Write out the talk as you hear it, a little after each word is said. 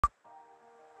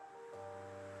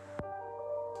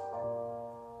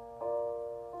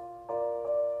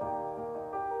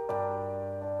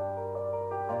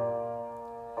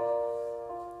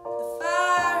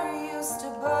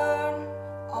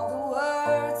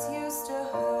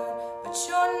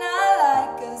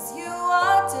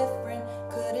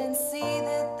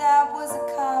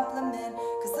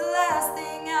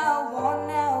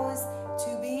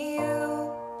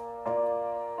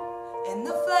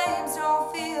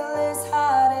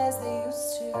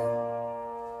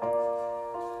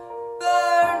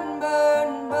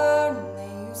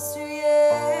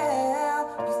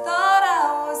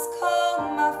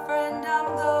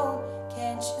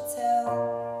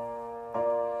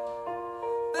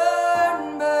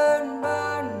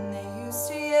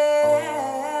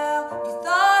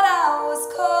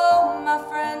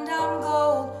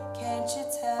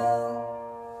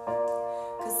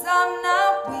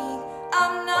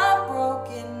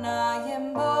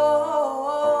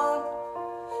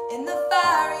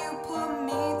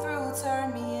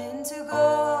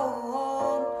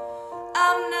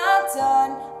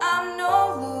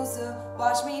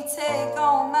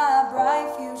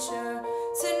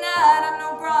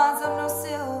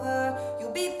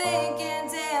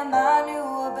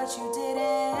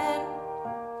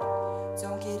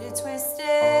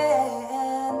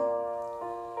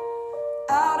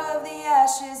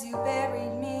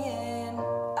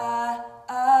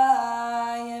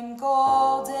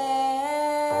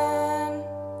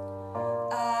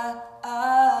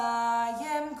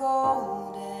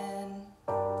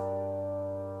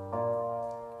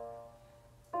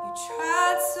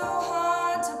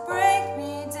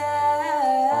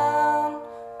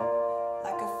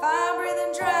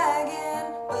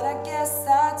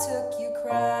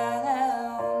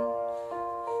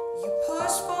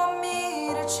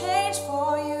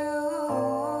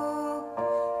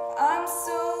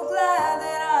so glad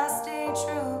that I stayed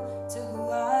true to who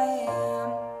I am.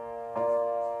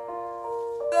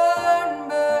 Burn,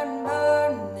 burn,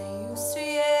 burn, they used to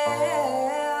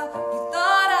yell. You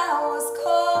thought I was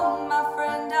cold, my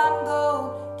friend, I'm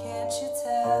gold, can't you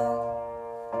tell?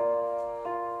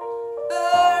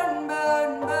 Burn,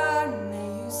 burn, burn, they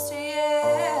used to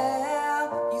yell.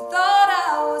 You thought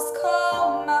I was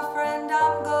cold, my friend,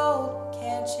 I'm gold,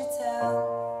 can't you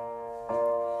tell?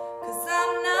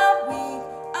 I'm not weak,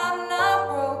 I'm not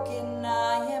broken,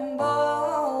 I am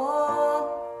bold.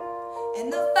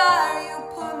 And the fire you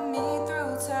put me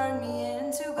through turned me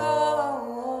into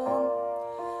gold.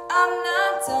 I'm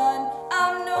not done,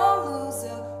 I'm no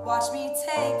loser, watch me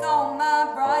take on my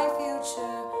bright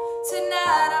future.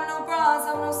 Tonight I'm no bronze,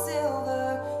 I'm no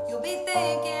silver. You'll be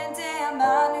thinking, damn,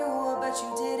 I knew her, but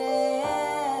you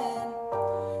didn't.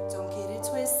 Don't get it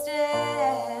twisted.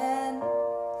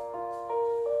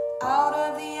 Out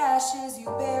of the ashes you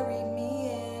buried me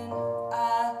in,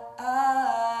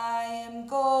 I am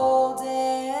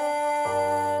golden.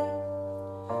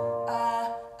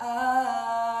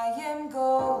 I am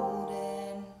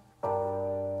golden.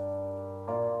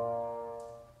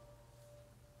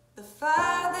 The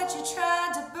fire that you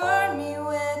tried to burn me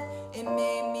with, it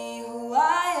made me who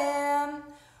I am.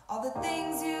 All the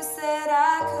things you said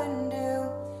I couldn't do,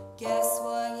 guess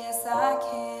what, yes I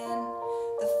can.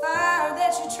 The fire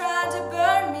that you tried to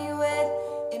burn me with,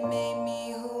 it made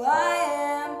me who I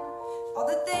am. All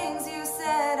the things you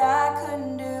said I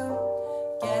couldn't do,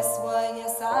 guess what,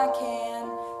 yes I can.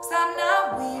 'Cause I'm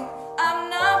not weak, I'm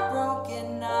not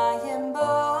broken, I am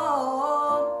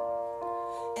bold.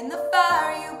 And the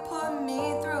fire you put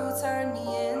me through turned me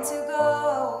into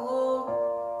gold.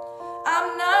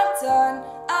 I'm not done,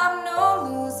 I'm no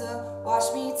loser,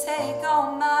 watch me take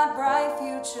on my bright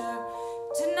future.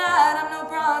 Tonight I'm no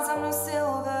bronze, I'm no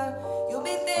silver. You'll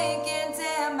be thinking,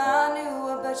 damn, I knew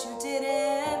her, but you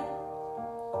didn't.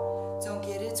 Don't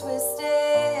get it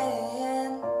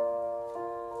twisted.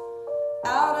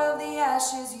 Out of the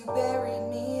ashes you buried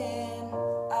me in.